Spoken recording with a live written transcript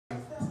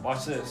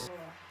Watch this.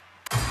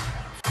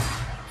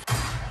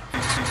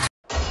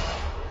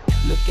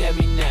 Look at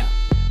me now.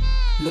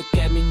 Look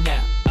at me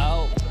now.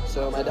 Oh.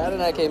 So my dad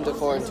and I came to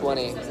 4 and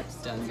 20.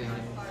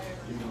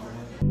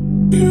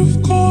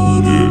 You've got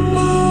a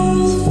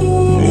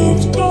mouthful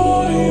of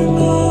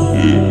dynamite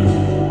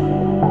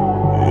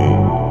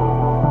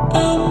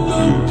and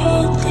a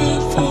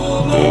pocket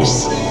full of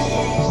secrets.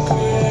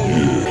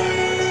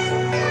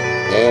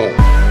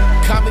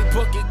 Comic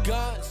book and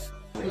guns.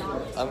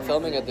 I'm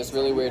filming at this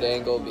really weird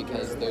angle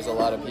because there's a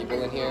lot of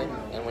people in here,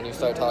 and when you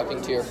start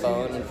talking to your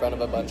phone in front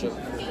of a bunch of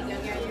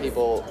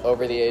people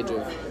over the age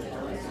of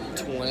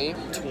 20,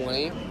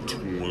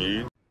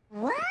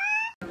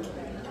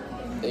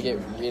 they get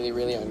really,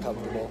 really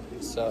uncomfortable.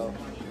 So,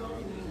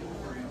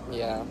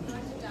 yeah.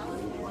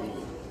 What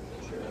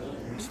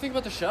do you think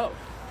about the show?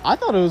 I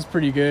thought it was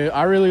pretty good.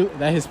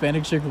 That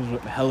Hispanic chick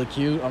was hella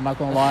cute. I'm not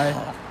gonna lie.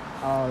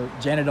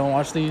 Janet don't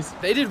watch these.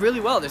 They did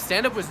really well. The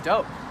stand-up was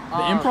dope. The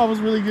improv was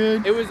really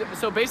good. It was,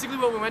 so basically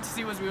what we went to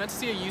see was we went to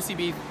see a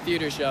UCB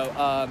theater show.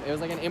 It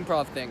was like an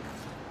improv thing.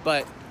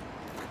 But,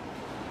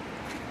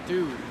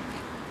 dude.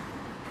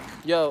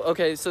 Yo,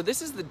 okay, so this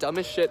is the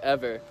dumbest shit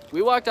ever.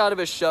 We walked out of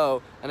a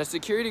show and a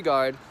security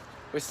guard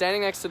was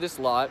standing next to this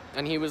lot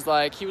and he was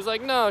like,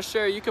 no,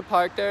 sure, you could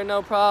park there,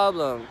 no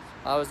problem.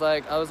 I was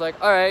like,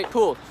 all right,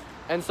 cool.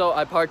 And so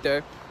I parked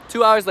there.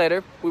 2 hours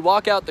later, we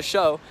walk out the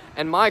show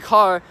and my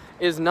car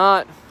is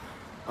not,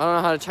 I don't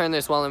know how to turn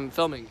this while I'm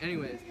filming.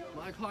 Anyways,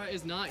 my car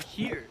is not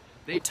here.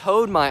 They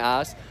towed my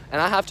ass and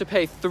I have to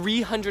pay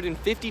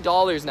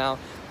 $350 now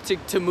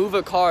to move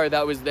a car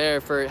that was there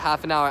for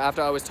half an hour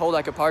after I was told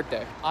I could park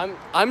there.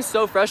 I'm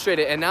so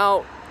frustrated, and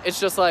now it's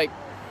just like,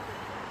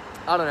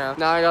 I don't know.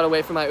 Now I gotta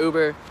wait for my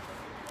Uber,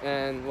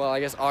 and well,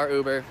 I guess our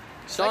Uber.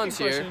 Sean's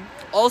here.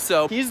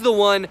 Also, he's the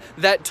one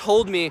that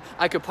told me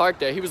I could park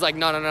there. He was like,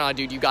 no,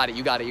 dude, you got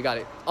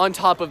it. On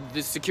top of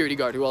the security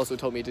guard who also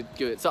told me to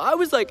do it. So I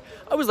was like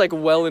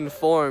well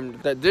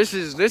informed that this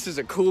is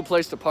a cool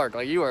place to park.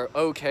 Like, you are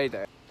okay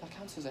there. That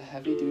counts as a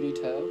heavy duty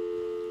tow?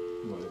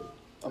 What?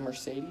 A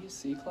Mercedes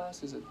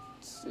C-Class is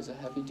a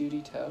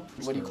heavy-duty tow?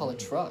 What do you call a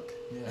truck?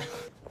 Yeah.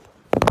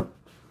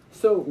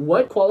 So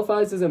what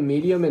qualifies as a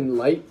medium and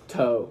light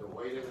tow? The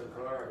weight of the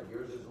car.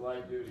 Yours is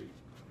light duty.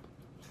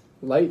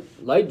 Light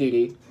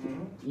duty?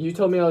 Mm-hmm. You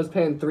told me I was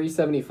paying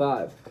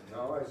 $375.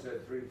 No, I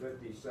said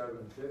 $350,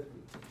 $750.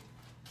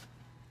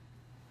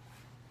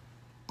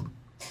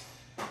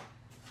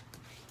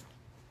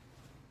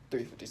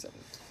 $357.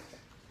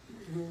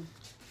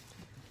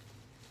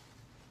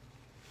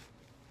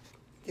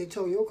 They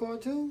tow your car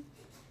too?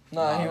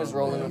 Nah, he was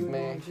rolling with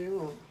me.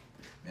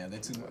 Yeah,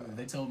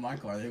 they told my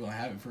car they're gonna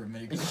have it for a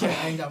minute because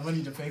I ain't got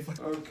money to pay for it.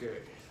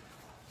 Okay.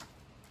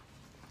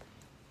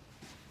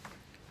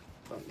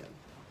 Oh, yeah.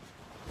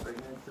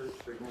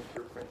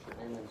 Signature, print your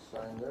name and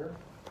sign there.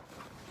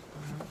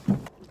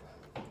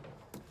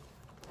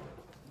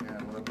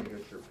 And let me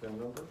get your PIN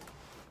number.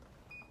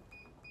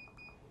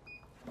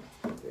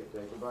 Okay,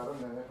 take about a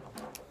minute.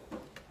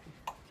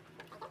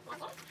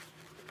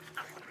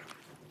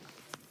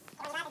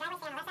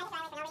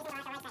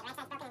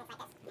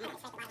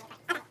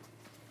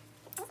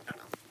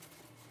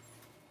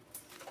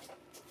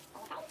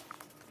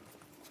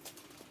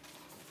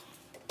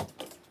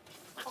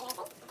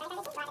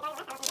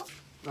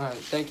 All right,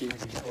 thank you.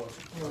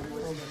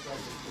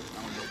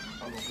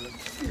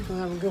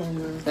 Have a good one,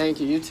 man. Thank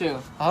you, you too.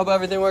 I hope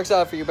everything works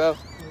out for you, bro.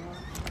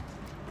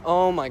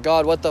 Oh my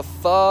God, what the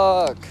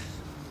fuck?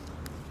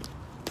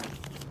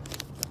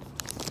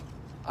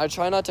 I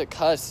try not to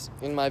cuss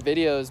in my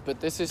videos,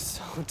 but this is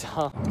so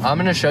dumb. I'm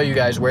gonna show you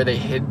guys where they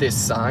hid this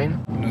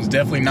sign. It was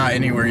definitely not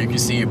anywhere you could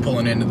see it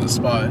pulling into the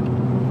spot.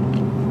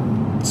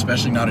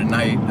 Especially not at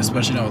night,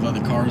 especially not with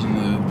other cars in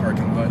the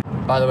parking lot.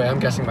 By the way, I'm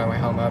guessing my way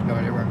home. I have no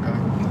idea where I'm going.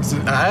 So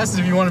I asked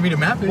if you wanted me to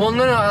map it. Well,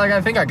 no, like, I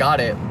think I got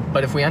it.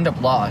 But if we end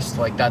up lost,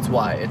 like, that's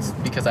why. It's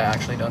because I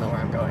actually don't know where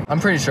I'm going.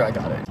 I'm pretty sure I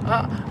got it.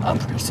 I'm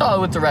pretty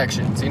solid with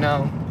directions, you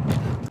know?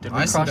 Did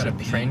we cross a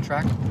train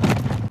track?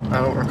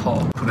 I don't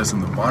recall. Put us in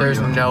the bottom. There's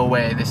no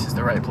way this is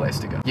the right place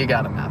to go. You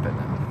gotta map it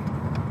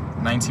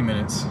now. 19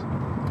 minutes.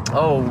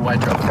 Oh, I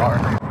drove far.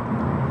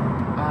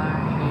 I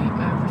hate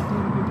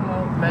everything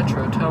about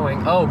Metro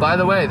towing. Oh, by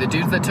the way, the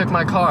dudes that took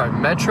my car,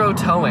 Metro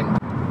towing.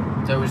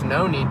 There was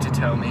no need to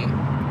tow me.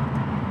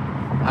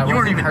 I You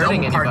weren't even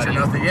hurting double parked or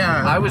anybody. nothing,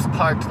 yeah. I was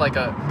parked like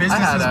a...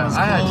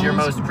 I had your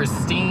most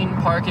pristine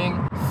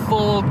parking,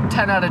 full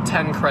 10 out of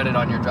 10 credit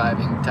on your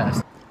driving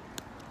test.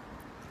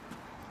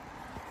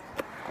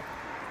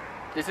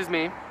 This is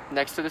me,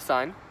 next to the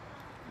sign.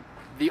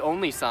 The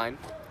only sign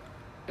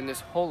in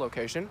this whole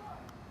location.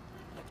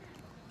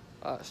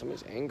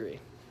 Somebody's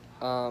angry.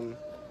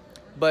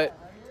 But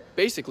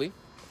basically,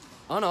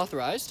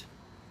 unauthorized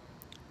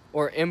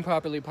or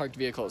improperly parked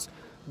vehicles.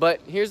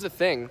 But here's the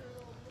thing.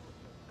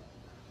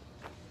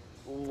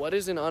 What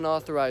is an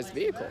unauthorized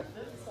vehicle?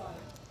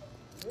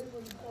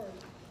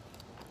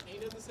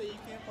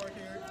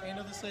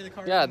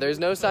 Yeah, there's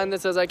no sign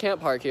that says I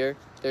can't park here.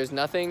 There's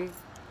nothing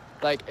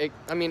Like,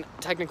 I mean,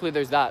 technically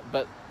there's that,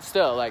 but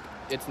still, like,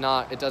 it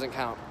doesn't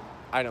count.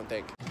 I don't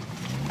think.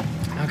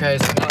 Okay,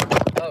 so now,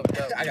 oh,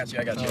 no. I got you.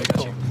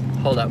 Cool.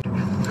 Hold up.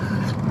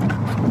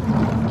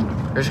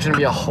 There's gonna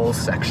be a whole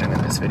section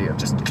in this video,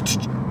 just.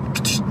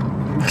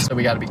 So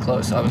we gotta be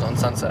close. So I was on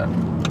Sunset.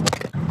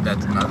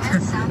 That's not.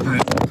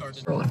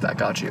 Roll if that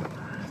got you.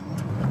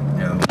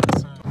 Yeah.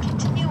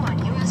 Continue on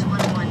US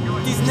 11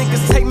 North. These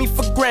niggas take me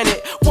for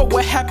granted. What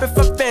would happen if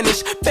I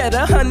finish? Bet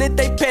 100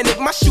 they panic.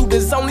 My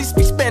shooters only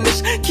speak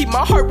Spanish. Keep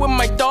my heart with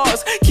my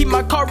dogs. Keep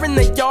my car in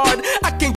the yard.